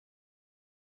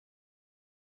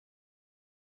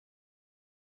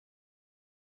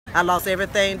I lost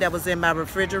everything that was in my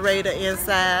refrigerator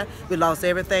inside. We lost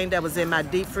everything that was in my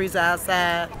deep freezer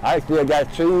outside. I still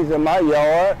got trees in my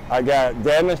yard. I got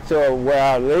damage to where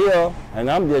I live, and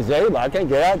I'm disabled. I can't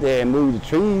get out there and move the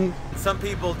trees. Some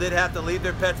people did have to leave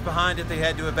their pets behind if they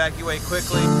had to evacuate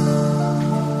quickly.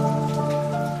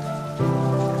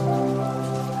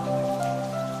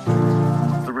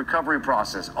 The recovery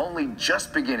process only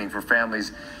just beginning for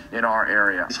families in our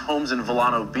area. Homes in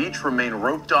Volano Beach remain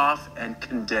roped off and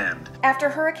condemned. After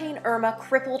Hurricane Irma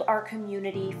crippled our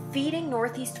community, Feeding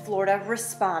Northeast Florida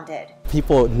responded.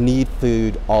 People need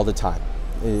food all the time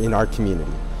in our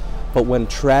community. But when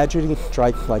tragedy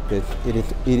strikes like this, it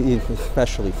is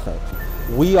especially so.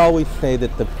 We always say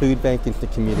that the food bank is the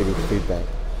community food bank.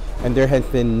 And there has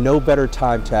been no better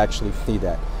time to actually see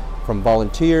that. From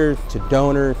volunteers to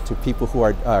donors to people who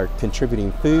are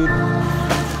contributing food.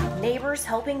 Neighbors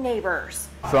helping neighbors.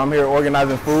 So I'm here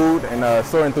organizing food and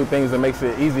sorting through things that makes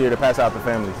it easier to pass out to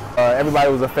families.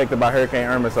 Everybody was affected by Hurricane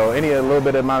Irma, so any little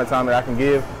bit of amount of time that I can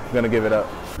give, I'm going to give it up.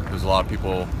 There's a lot of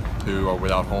people who are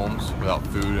without homes, without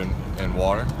food and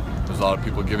water. There's a lot of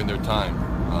people giving their time,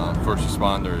 first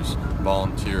responders,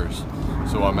 volunteers.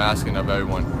 So what I'm asking of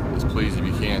everyone is please, if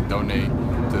you can, donate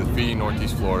to Feeding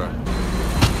Northeast Florida.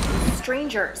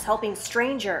 Strangers helping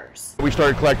strangers. We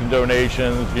started collecting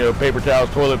donations, paper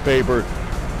towels, toilet paper,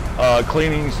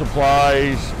 cleaning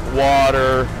supplies,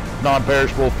 water,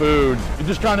 non-perishable foods. We're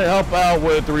just trying to help out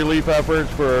with the relief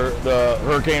efforts for the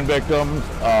hurricane victims.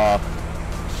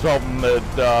 Something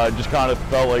that just kind of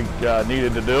felt like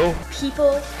needed to do.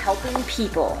 People helping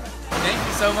people. Thank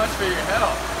you so much for your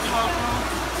help. You're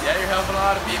welcome. Yeah, you're helping a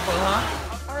lot of people, huh?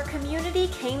 Our community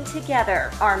came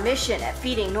together. Our mission at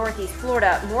Feeding Northeast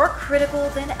Florida more critical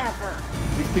than ever.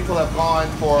 These people have gone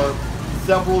for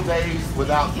several days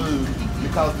without food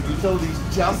because the utilities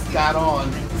just got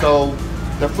on, so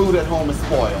their food at home is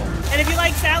spoiled. And if you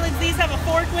like salads, these have a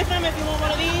fork with them if you want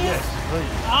one of these. Yes, please.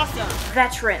 Awesome.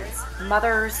 Veterans,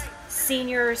 mothers,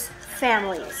 seniors,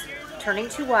 families, turning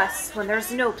to us when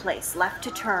there's no place left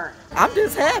to turn. I'm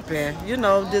just happy,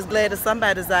 just glad that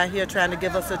somebody's out here trying to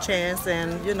give us a chance,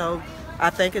 and I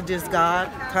think it's just God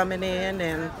coming in,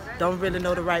 and don't really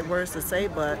know the right words to say,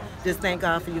 but just thank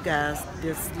God for you guys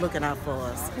just looking out for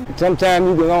us. Sometimes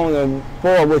you can only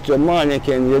afford what your money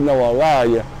can, allow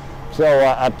you. So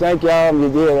I thank y'all, you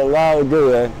did a lot of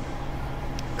good,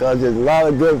 because there's a lot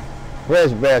of good fresh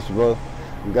vegetables.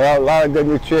 We got a lot of good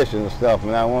nutrition and stuff,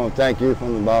 and I want to thank you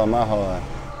from the bottom of my heart.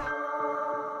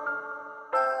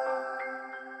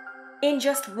 In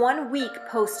just 1 week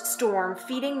post-storm,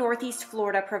 Feeding Northeast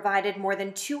Florida provided more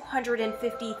than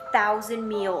 250,000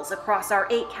 meals across our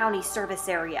 8-county service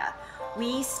area.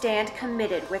 We stand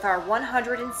committed with our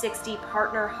 160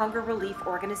 partner hunger relief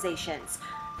organizations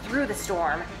through the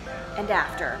storm and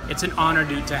after. It's an honor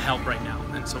to help right now,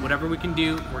 and so whatever we can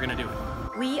do, we're going to do it.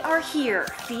 We are here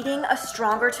feeding a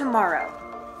stronger tomorrow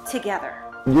together.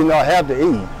 I have to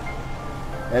eat.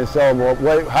 And so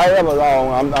however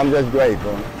long, I'm just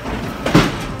grateful.